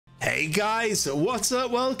Hey guys, what's up?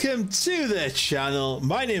 Welcome to the channel.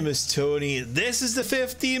 My name is Tony. This is the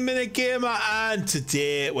 15-minute gamer, and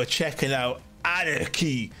today we're checking out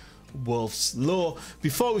Anarchy, Wolf's Law.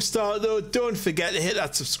 Before we start though, don't forget to hit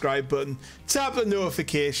that subscribe button, tap the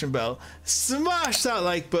notification bell, smash that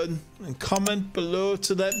like button, and comment below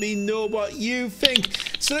to let me know what you think.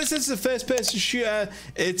 So this is the first-person shooter.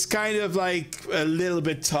 It's kind of like a little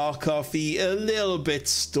bit Tarkov-y, a little bit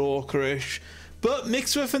Stalkerish, but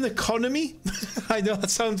mixed with an economy. I know that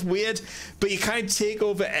sounds weird, but you kind of take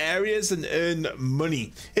over areas and earn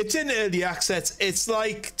money. It's in early access. It's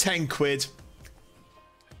like 10 quid.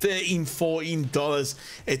 $13-14.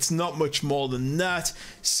 It's not much more than that.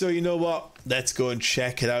 So you know what? Let's go and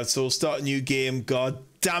check it out. So we'll start a new game. God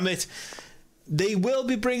damn it. They will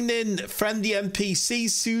be bringing in friendly NPCs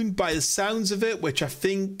soon by the sounds of it, which I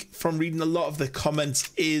think from reading a lot of the comments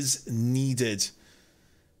is needed.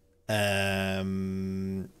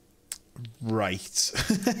 Right.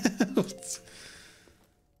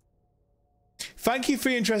 Thank you for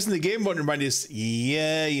your interest in the game. Want to remind us,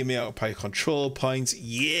 yeah, you may occupy control points.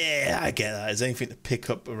 Yeah, I get that. Is there anything to pick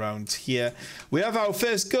up around here? We have our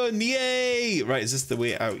first gun. Yay! Right, is this the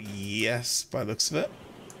way out? Yes, by the looks of it.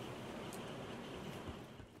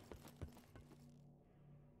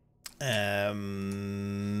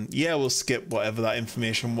 Yeah, we'll skip whatever that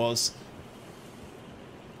information was.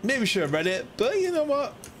 Maybe should have read it, but you know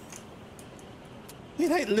what? We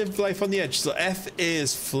like live life on the edge. So F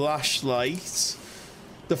is flashlight.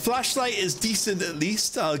 The flashlight is decent at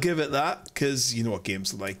least. I'll give it that, because you know what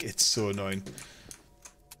games are like. It's so annoying.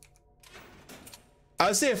 I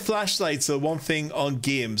would say flashlights are one thing on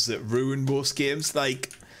games that ruin most games. Like,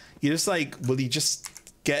 you're just like, will you just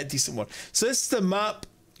get a decent one? So this is the map.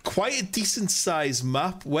 Quite a decent sized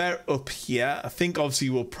map. We're up here. I think obviously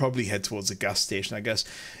we'll probably head towards a gas station, I guess.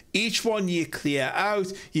 Each one you clear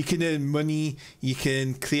out, you can earn money, you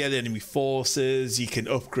can clear the enemy forces, you can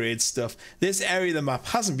upgrade stuff. This area of the map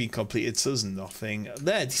hasn't been completed, so there's nothing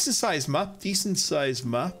there. Decent sized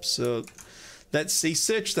map, so let's see.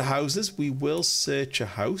 Search the houses. We will search a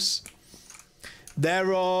house.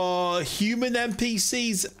 There are human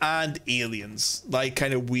NPCs and aliens, like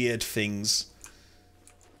kind of weird things.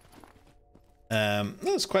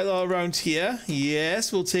 There's quite a lot around here.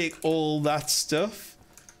 Yes, we'll take all that stuff.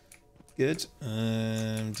 Good.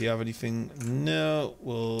 Do you have anything? No.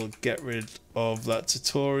 We'll get rid of that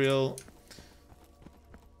tutorial.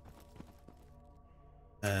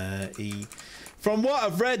 From what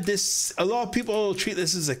I've read, a lot of people treat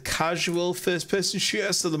this as a casual first-person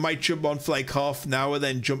shooter, so they might jump on for like half an hour,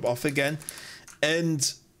 then jump off again.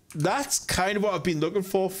 And that's kind of what I've been looking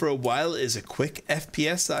for a while, is a quick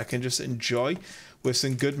FPS that I can just enjoy with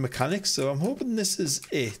some good mechanics. So I'm hoping this is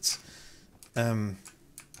it.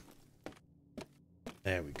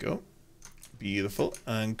 There we go. Beautiful.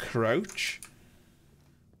 And crouch.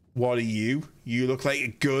 What are you? You look like a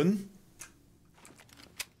gun.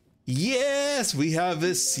 Yes, we have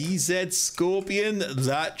a CZ Scorpion.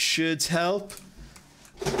 That should help.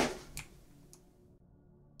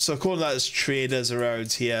 So calling that as traders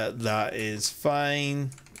around here, that is fine.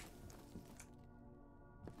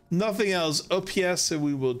 Nothing else up here, so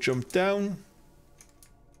we will jump down.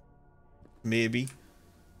 Maybe.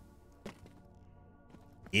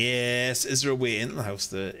 Yes, is there a way into the house?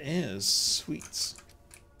 There is. Sweet.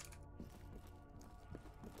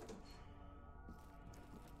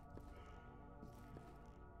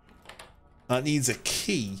 That needs a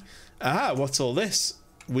key. Ah, what's all this?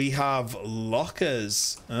 We have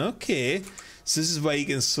lockers. Okay, so this is where you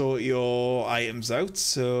can sort your items out.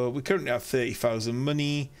 So we currently have 30,000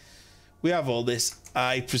 money. We have all this.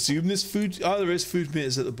 I presume there's food. Oh, there is food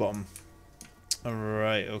meters at the bottom. All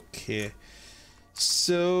right. Okay.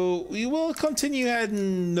 So we will continue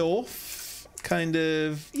heading north. Kind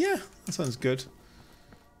of. Yeah, that sounds good.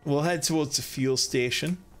 We'll head towards the fuel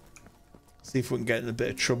station. See if we can get in a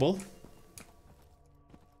bit of trouble.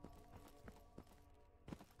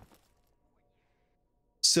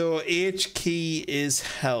 So H key is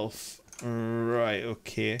health. Right,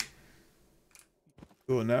 okay.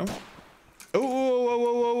 Go now. Oh, whoa,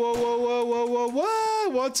 whoa, whoa, whoa, whoa, whoa, whoa, whoa,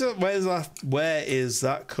 what's up? Where's that? Where is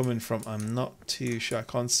that coming from? I'm not too sure. I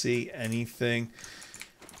can't see anything.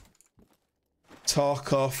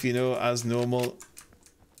 Tarkov, you know, as normal.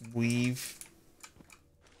 Weave.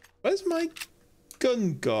 Where's my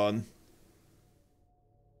gun gone?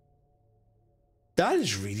 That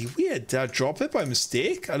is really weird. Did I drop it by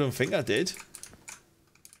mistake? I don't think I did.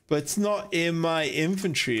 But it's not in my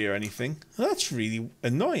inventory or anything. That's really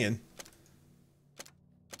annoying.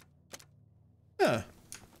 Yeah.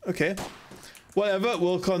 Okay. Whatever.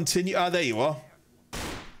 We'll continue. Ah, there you are.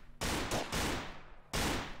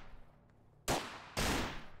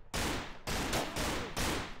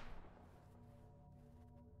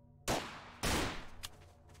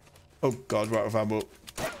 Oh god, we're out of ammo.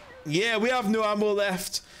 Yeah, we have no ammo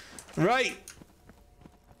left. Right.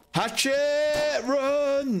 Hatchet,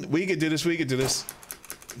 run! We can do this, we can do this.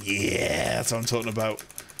 Yeah, that's what I'm talking about.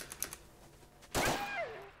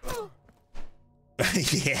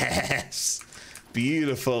 Yes!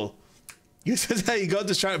 Beautiful. You got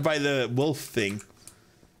distracted by the wolf thing.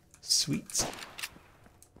 Sweet.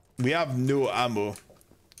 We have no ammo,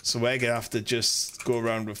 so we're gonna have to just go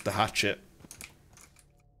around with the hatchet.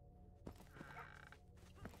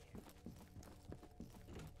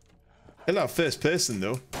 I love first person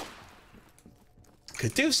though.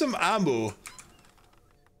 Could do some ammo.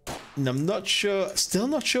 And I'm not sure, still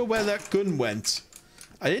not sure where that gun went.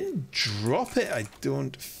 I didn't drop it, I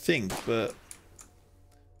don't think, but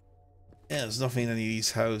yeah, there's nothing in any of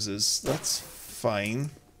these houses. That's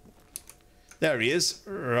fine. There he is.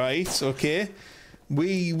 Right, okay.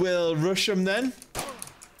 We will rush him then.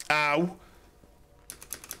 Ow.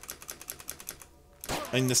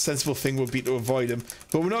 And the sensible thing would be to avoid him.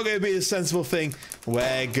 But we're not going to be the sensible thing.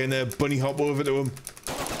 We're going to bunny hop over to him.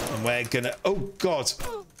 And we're going to... Oh, God.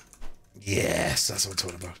 Yes, that's what I'm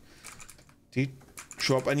talking about. Did he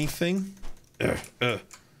drop anything?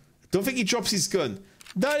 Don't think he drops his gun.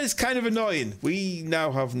 That is kind of annoying. We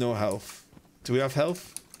now have no health. Do we have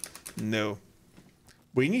health? No.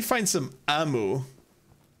 We need to find some ammo.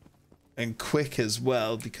 And quick as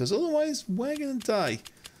well. Because otherwise, we're going to die.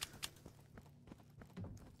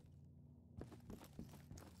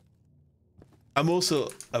 I'm also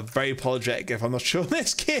very apologetic if I'm not showing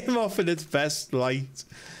this game off in its best light.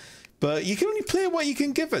 But you can only play what you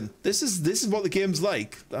can given. This is what the game's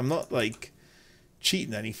like. I'm not like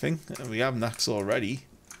cheating anything. We have an axe already.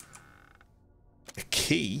 A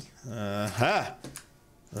key. That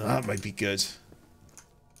might be good.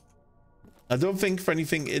 I don't think for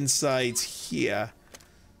anything inside here.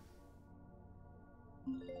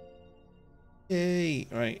 Yay.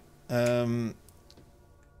 Right.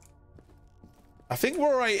 I think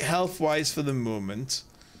we're alright health-wise for the moment.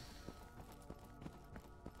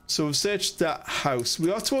 So we've searched that house.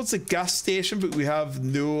 We are towards the gas station, but we have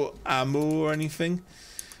no ammo or anything.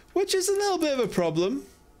 Which is a little bit of a problem.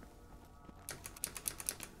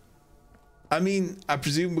 I mean, I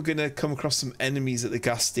presume we're going to come across some enemies at the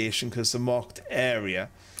gas station because it's a marked area.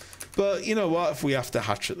 But you know what? If we have to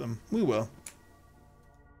hatchet them, we will.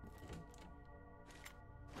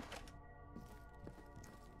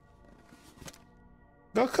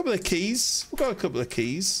 Got a couple of keys. We've got a couple of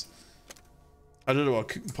keys. I don't know what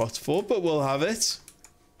cooking pot's for, but we'll have it.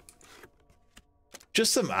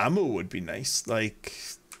 Just some ammo would be nice. Like,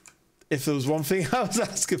 if there was one thing I was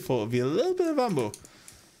asking for, it would be a little bit of ammo.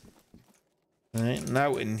 Alright,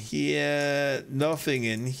 now in here. Nothing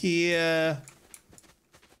in here.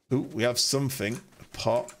 Ooh, we have something. A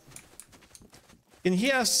pot. In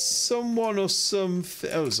here, someone or something.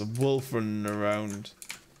 Oh, there's a wolf running around.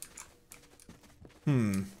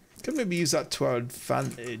 Could maybe use that to our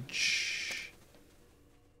advantage.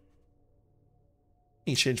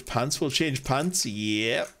 You change pants? We'll change pants.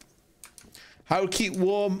 Yep. How to keep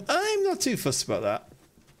warm? I'm not too fussed about that.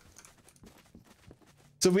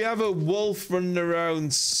 So we have a wolf running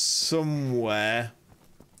around somewhere.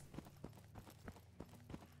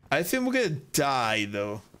 I think we're gonna die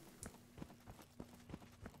though.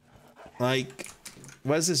 Like,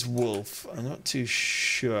 where's this wolf? I'm not too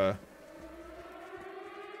sure.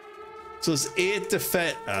 So there's 8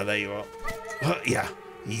 defense. Ah, there you are. Yeah.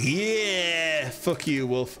 Yeah. Fuck you,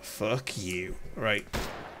 wolf. Fuck you. Right.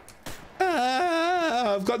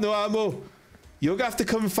 Ah, I've got no ammo. You're gonna have to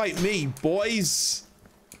come and fight me, boys.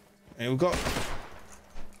 And we've got...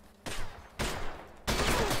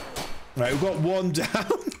 Right, we've got one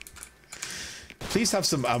down. Please have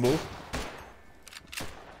some ammo.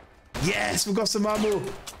 Yes, we've got some ammo.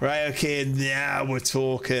 Right, okay, now we're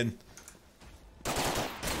talking.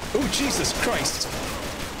 Oh, Jesus Christ.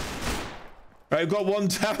 Right, I've got one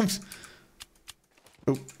down.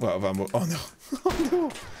 Oh, we're out of ammo. Oh, no. Oh,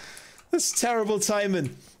 no. That's terrible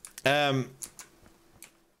timing.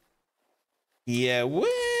 Yeah, we're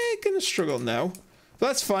going to struggle now. But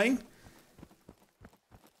that's fine.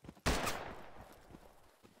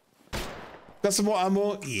 Got some more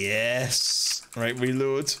ammo? Yes. Right,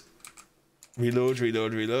 reload. Reload,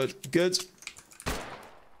 reload, reload. Good.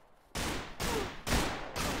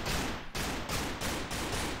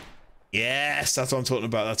 Yes, that's what I'm talking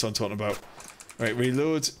about. That's what I'm talking about. Right,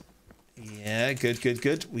 reload. Yeah, good, good,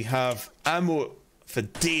 good. We have ammo for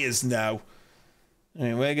days now. All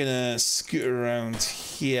right, we're gonna scoot around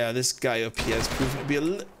here. This guy up here is proving to be a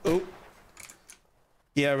little... Oh.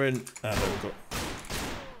 Here and... Ah, there we go.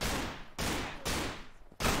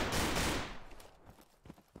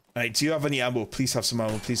 Alright, do you have any ammo? Please have some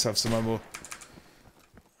ammo. Please have some ammo.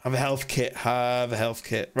 Have a health kit. Have a health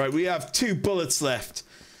kit. Right, we have 2 bullets left.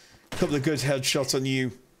 A couple of good headshots on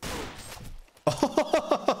you.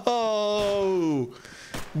 Oh!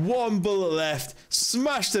 1 bullet left.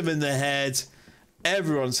 Smashed him in the head.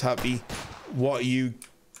 Everyone's happy. What you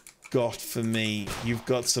got for me? You've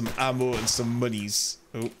got some ammo and some monies.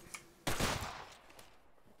 Oh.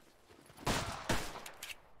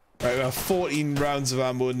 Right, we have 14 rounds of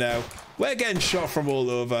ammo now. We're getting shot from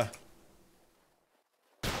all over.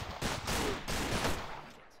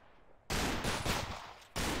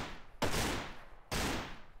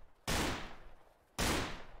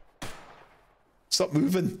 Stop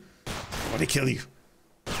moving. I want to kill you.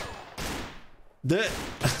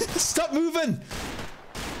 Stop moving.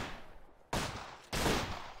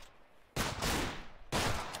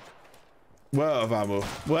 We're out of ammo.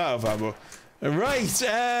 We're out of ammo. Right.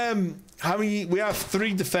 How many? We have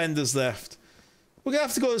 3 defenders left. We're gonna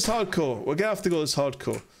have to go this hardcore. We're gonna have to go this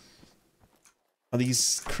hardcore. Are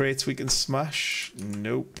these crates we can smash?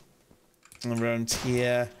 Nope. Around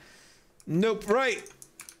here. Nope. Right.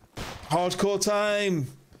 Hardcore time.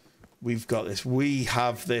 We've got this. We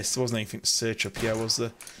have this. There wasn't anything to search up here, was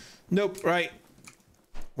there? Nope. Right.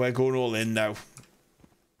 We're going all in now.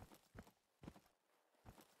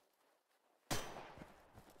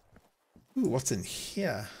 Ooh, what's in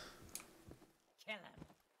here? Kill him.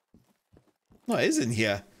 What is in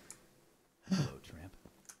here? Hello, tramp.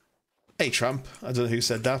 Hey, tramp. I don't know who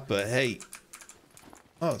said that, but hey.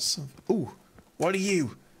 Oh, ooh. What are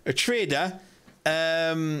you? A trader?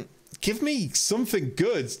 Give me something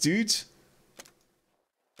good, dude.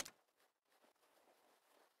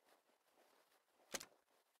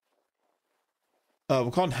 Oh,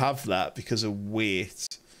 we can't have that because of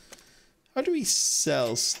weight. How do we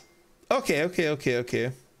sell? Okay.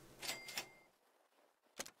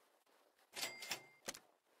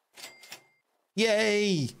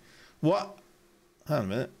 Yay! What? Hang on a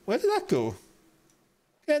minute. Where did that go?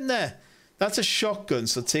 Get in there. That's a shotgun,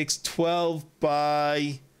 so it takes 12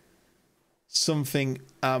 by something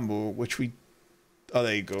ammo, which we... Oh,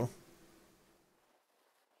 there you go.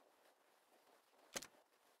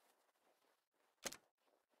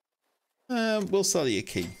 We'll sell you a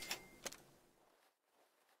key.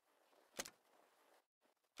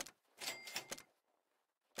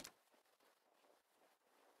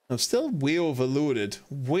 I'm still way overloaded.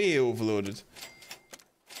 Way overloaded.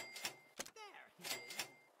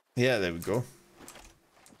 Yeah, there we go.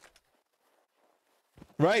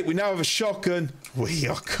 Right, we now have a shotgun. We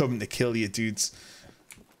are coming to kill you, dudes.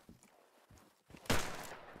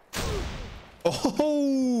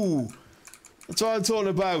 Oh! That's what I'm talking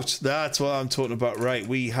about. That's what I'm talking about. Right,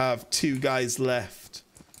 we have 2 guys left.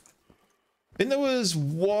 I think there was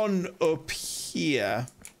 1 up here.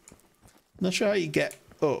 Not sure how you get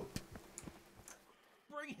up.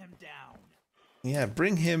 Bring him down. Yeah,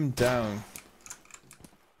 bring him down.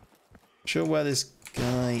 Sure where this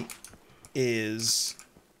guy is.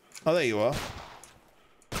 Oh, there you are.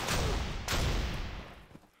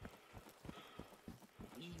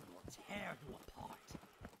 We will tear you apart.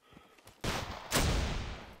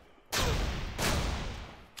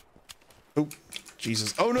 Oh,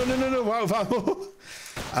 Jesus. Oh, no. Wow, ammo.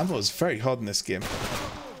 Ammo is very hard in this game.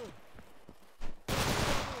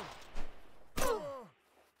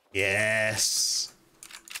 Yes.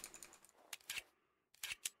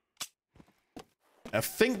 I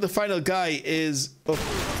think the final guy is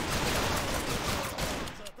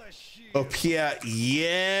up here.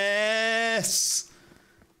 Yes.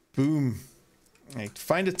 Boom. Right,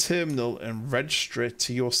 find a terminal and register it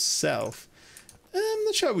to yourself. I'm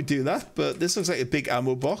not sure how we do that, but this looks like a big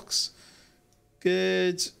ammo box.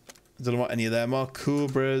 Good. I don't know what any of them are.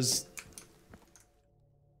 Cobras.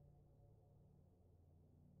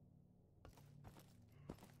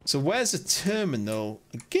 So where's the terminal?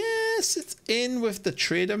 I guess it's in with the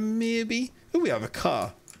trader, maybe. Oh, we have a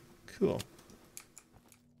car. Cool.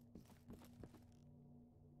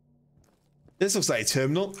 This looks like a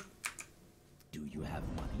terminal. Do you have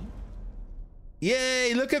money?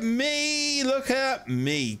 Yay, look at me. Look at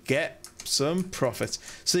me. Get some profits.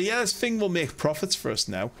 So yeah, this thing will make profits for us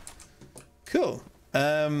now. Cool.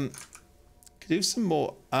 Could do some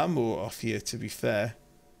more ammo off here, to be fair.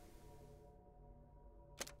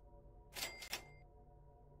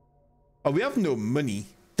 Oh, we have no money.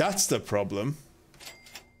 That's the problem.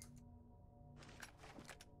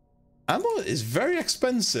 Ammo is very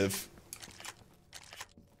expensive.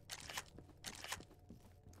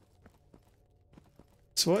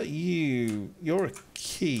 So what you're a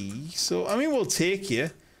key. So, I mean, we'll take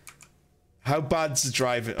you. How bad's the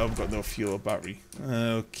driving? Oh, I've got no fuel or battery.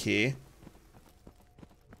 Okay.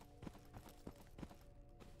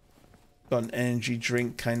 Got an energy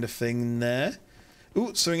drink kind of thing in there.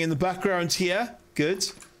 Ooh, something in the background here.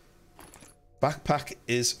 Good. Backpack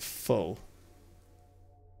is full.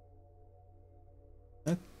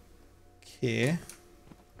 Okay.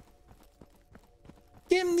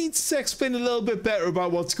 Game needs to explain a little bit better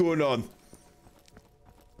about what's going on.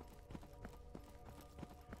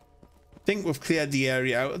 I think we've cleared the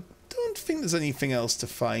area out. I don't think there's anything else to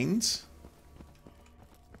find.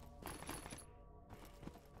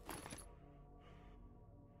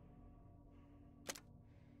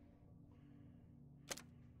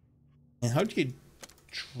 And how do you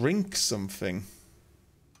drink something?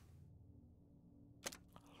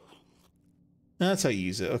 That's how you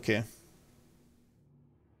use it. Okay.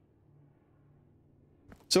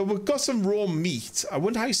 So we've got some raw meat. I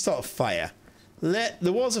wonder how you start a fire. There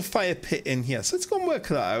was a fire pit in here. So let's go and work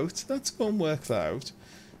that out. Let's go and work that out.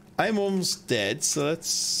 I'm almost dead. So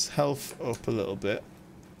let's health up a little bit.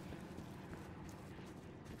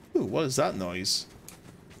 Ooh, what is that noise?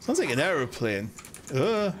 Sounds like an aeroplane.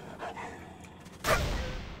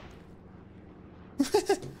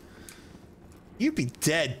 You be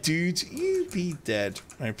dead, dude. You be dead.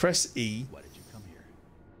 I press E. Why did you come here?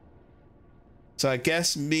 So I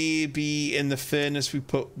guess maybe in the furnace we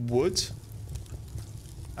put wood.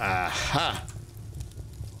 Aha.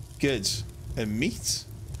 Good. And meat.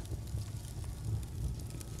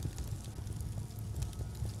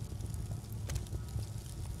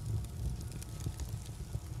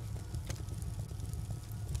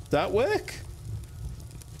 That work?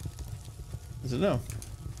 I don't know.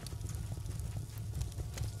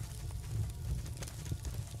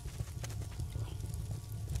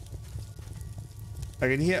 I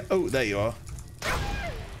can hear. Oh, there you are.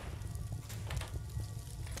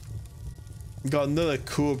 Got another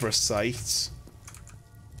Cobra sight.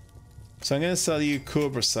 So I'm going to sell you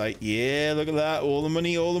Cobra sight. Yeah, look at that. All the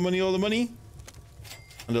money, all the money, all the money.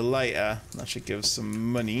 And a lighter. That should give us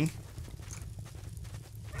some money.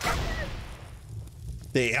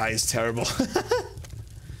 The AI is terrible.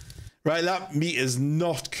 Right, that meat is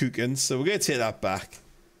not cooking, so we're going to take that back.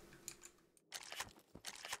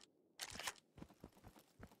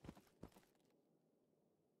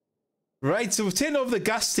 Right, so we've taken over the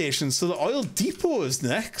gas station, so the oil depot is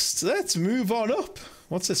next. Let's move on up.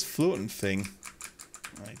 What's this floating thing?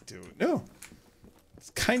 I don't know.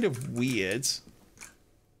 It's kind of weird.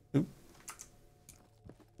 Oop.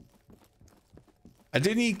 I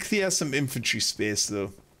do need to clear some infantry space,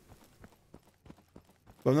 though.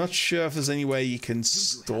 But I'm not sure if there's any way you can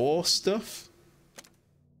store stuff.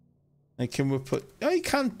 Like, can we put... Oh, you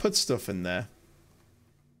can put stuff in there.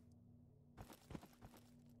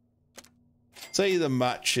 Say the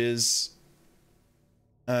matches.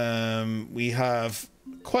 We have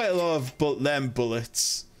quite a lot of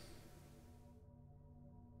bullets.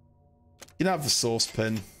 You can have the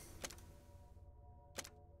saucepan.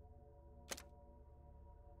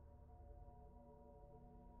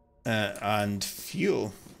 And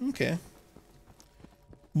fuel. Okay.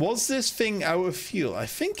 Was this thing out of fuel? I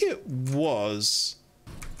think it was.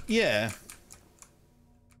 Yeah.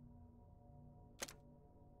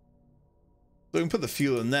 So we can put the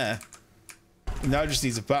fuel in there. It now just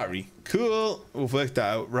needs a battery. Cool. We've worked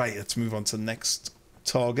that out. Right, let's move on to the next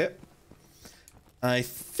target. I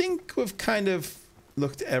think we've kind of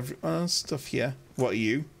looked at every stuff here. What are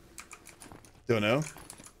you? Don't know.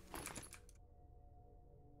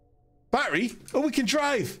 Battery? Oh, we can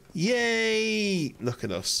drive! Yay! Look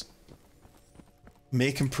at us.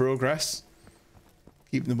 Making progress.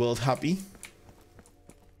 Keeping the world happy.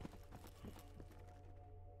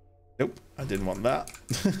 Nope, I didn't want that.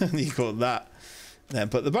 You got that. Then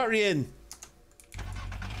put the battery in.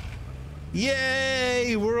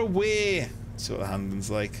 Yay! We're away. See what the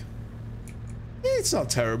handling's like. Yeah, it's not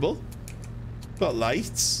terrible. Got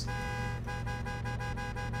lights.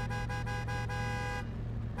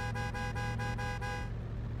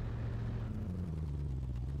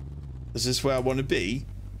 Is this where I want to be?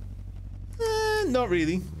 Not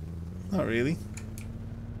really. Not really.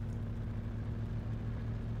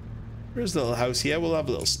 There's a little house here. We'll have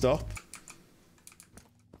a little stop.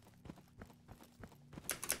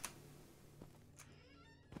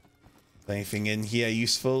 Anything in here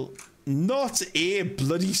useful? Not a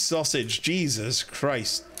bloody sausage. Jesus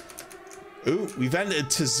Christ. Oh, we've entered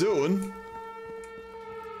to zone.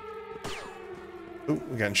 Oh,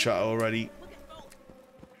 we're getting shot already.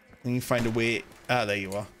 Can you find a way? Ah, there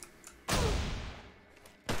you are.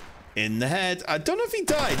 In the head. I don't know if he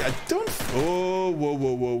died. I don't. Oh, whoa,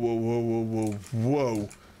 whoa, whoa, whoa, whoa, whoa, whoa, whoa.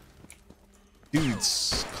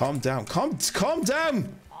 Dudes, calm down. Calm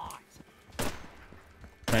down!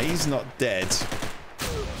 Right, he's not dead.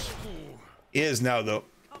 He is now, though.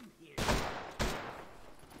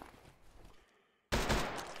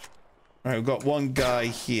 Alright, we've got one guy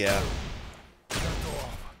here.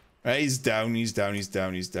 Right, he's down, he's down, he's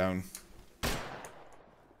down, he's down.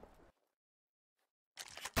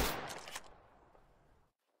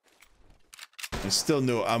 There's still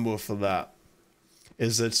no ammo for that.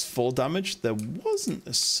 Is it full damage? There wasn't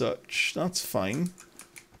as such. That's fine.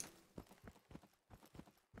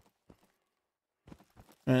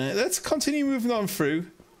 Let's continue moving on through.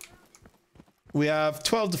 We have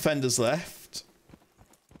 12 defenders left.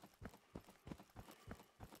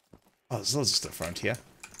 Oh, there's loads of stuff around here.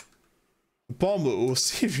 Bomb or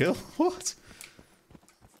cereal? What?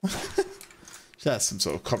 That's some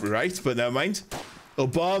sort of copyright, but never mind.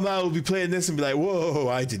 Obama will be playing this and be like, whoa,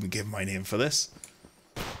 I didn't give my name for this.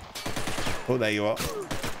 Oh, there you are.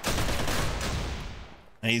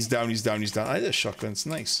 And he's down, he's down, he's down. I had a shotgun, it's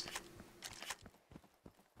nice.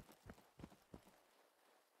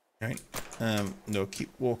 Right. No, keep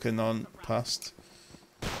walking on past.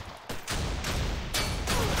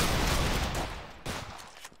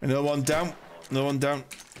 Another one down. Another one down.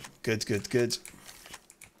 Good, good, good.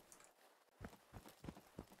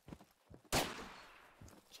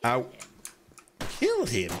 Ow. Kill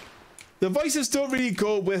him. The voices don't really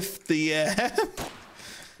go with the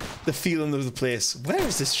the feeling of the place. Where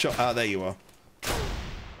is this shot? Ah, there you are.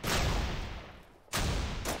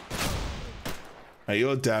 Right,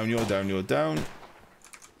 you're down, you're down, you're down.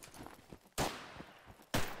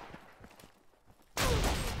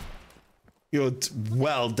 You're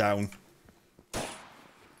well down.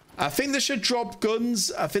 I think they should drop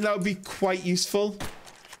guns. I think that would be quite useful.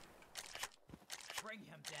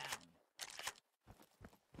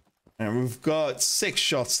 And we've got 6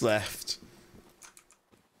 shots left.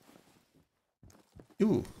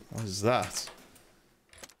 Ooh, what is that?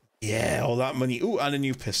 Yeah, all that money. Ooh, and a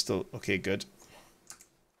new pistol. Okay, good.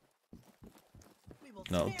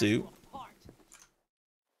 That'll do.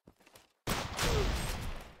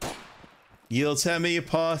 You'll tear me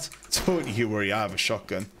apart. Don't you worry, I have a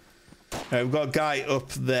shotgun. Alright, we've got a guy up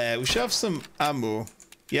there. We should have some ammo.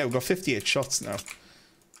 Yeah, we've got 58 shots now.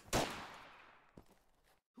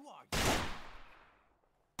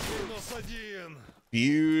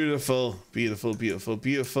 Beautiful, beautiful, beautiful,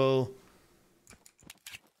 beautiful.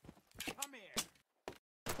 Come here.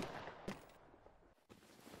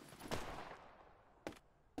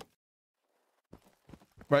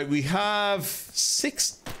 Right, we have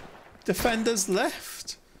 6 defenders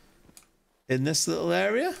left in this little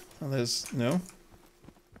area. Oh, there's no.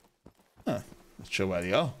 Huh, not sure where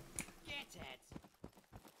they are.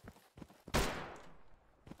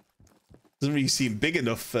 Doesn't really seem big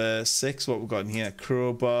enough for 6. What we've got in here?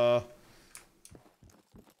 Crowbar.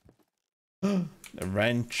 A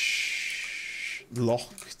wrench.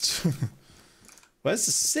 Locked. Where's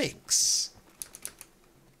the 6?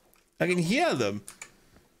 I can hear them.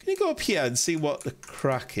 Can you go up here and see what the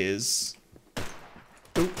crack is?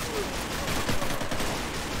 Oop.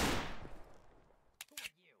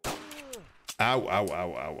 Ow, ow,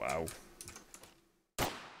 ow, ow, ow.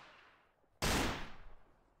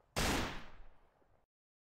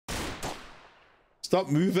 Stop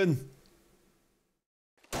moving.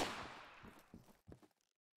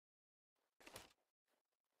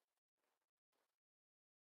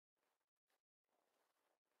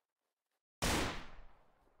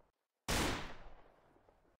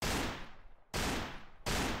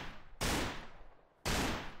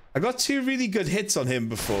 I got 2 really good hits on him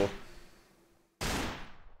before.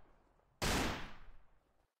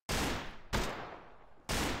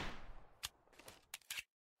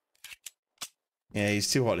 Yeah,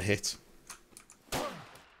 he's too hard to hit.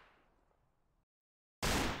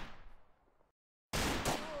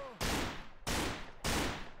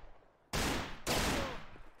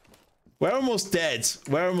 We're almost dead.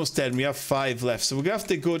 We're almost dead. We have 5 left. So we're going to have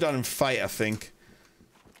to go down and fight, I think.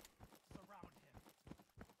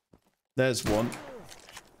 There's one.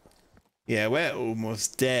 Yeah, we're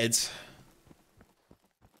almost dead.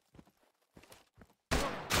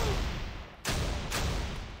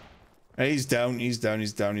 He's down, he's down,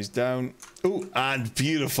 he's down, he's down. Oh, and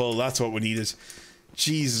beautiful. That's what we needed.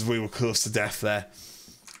 Jesus, we were close to death there.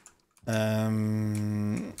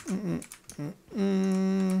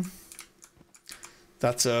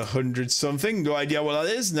 That's 100 something. No idea what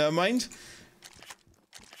that is. Never mind.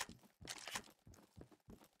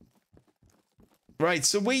 Right,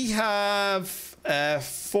 so we have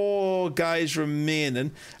 4 guys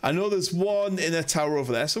remaining. I know there's one in a tower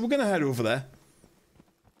over there, so we're going to head over there.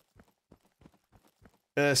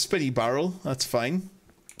 Spinny barrel, that's fine.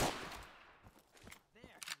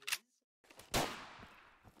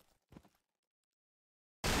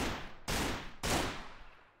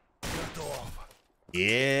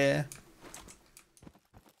 Yeah.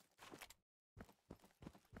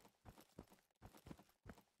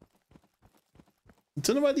 I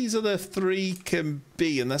don't know where these other three can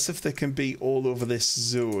be, unless if they can be all over this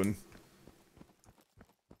zone.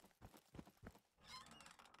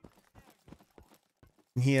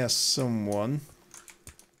 Here's someone.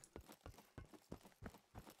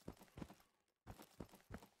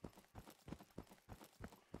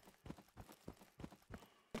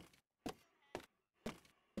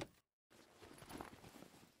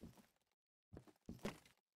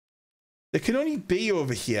 They can only be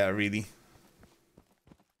over here, really.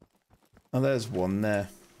 Oh, there's one there.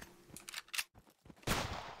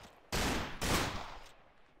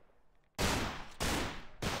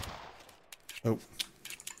 Oh.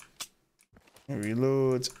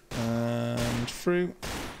 Reload and through.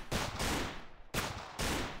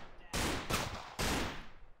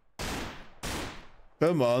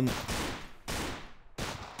 Come on.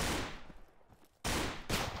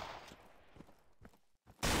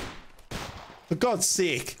 For God's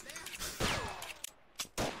sake.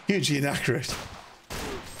 Hugely inaccurate.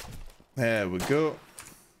 There we go.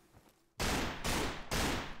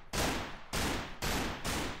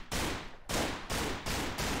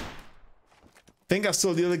 I think I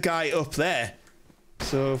saw the other guy up there.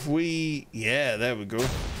 So if we... Yeah, there we go.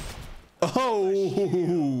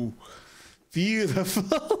 Oh!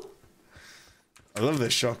 Beautiful. I love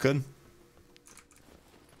this shotgun.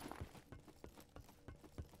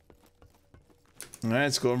 Alright,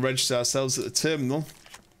 let's go and register ourselves at the terminal.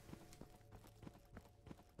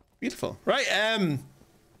 Beautiful. Right,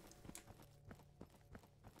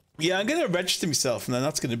 yeah, I'm gonna register myself and then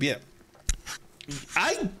that's gonna be it.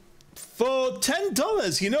 For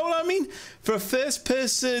 $10, you know what I mean? For a first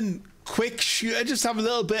person quick shooter, just have a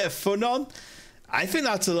little bit of fun on. I think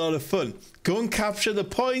that's a lot of fun. Go and capture the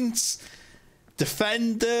points,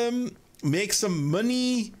 defend them, make some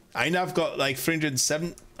money. I know I've got like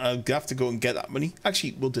 307. I'll have to go and get that money.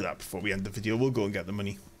 Actually, we'll do that before we end the video. We'll go and get the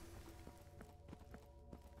money.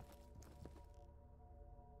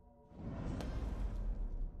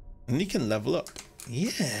 And you can level up.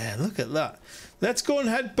 Yeah, look at that. Let's go and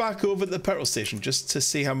head back over to the petrol station just to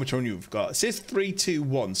see how much money we've got. It says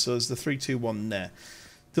 321, so there's the 321 there.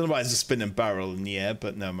 Don't know why there's a spinning barrel in the air,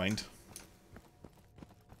 but never mind.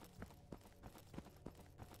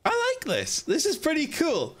 I like this. This is pretty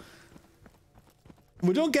cool.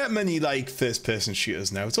 We don't get many like first-person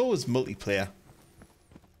shooters now. It's always multiplayer.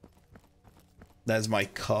 There's my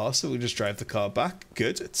car, so we'll just drive the car back.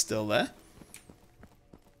 Good, it's still there.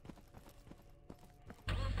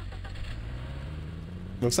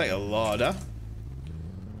 Looks like a larder.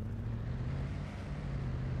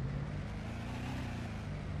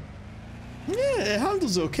 Yeah, it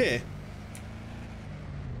handles okay.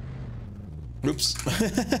 Oops.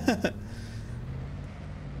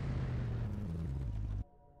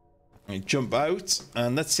 We jump out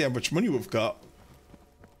and let's see how much money we've got.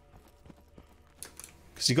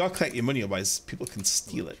 Because you gotta collect your money, otherwise people can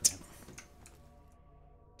steal it.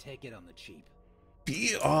 Take it on the cheap.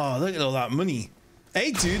 Oh, look at all that money.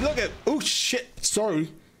 Hey, dude, look at... Oh, shit. Sorry.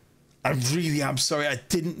 I really am sorry. I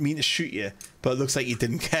didn't mean to shoot you, but it looks like you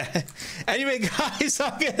didn't care. Anyway, guys,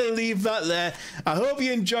 I'm going to leave that there. I hope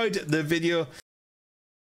you enjoyed the video.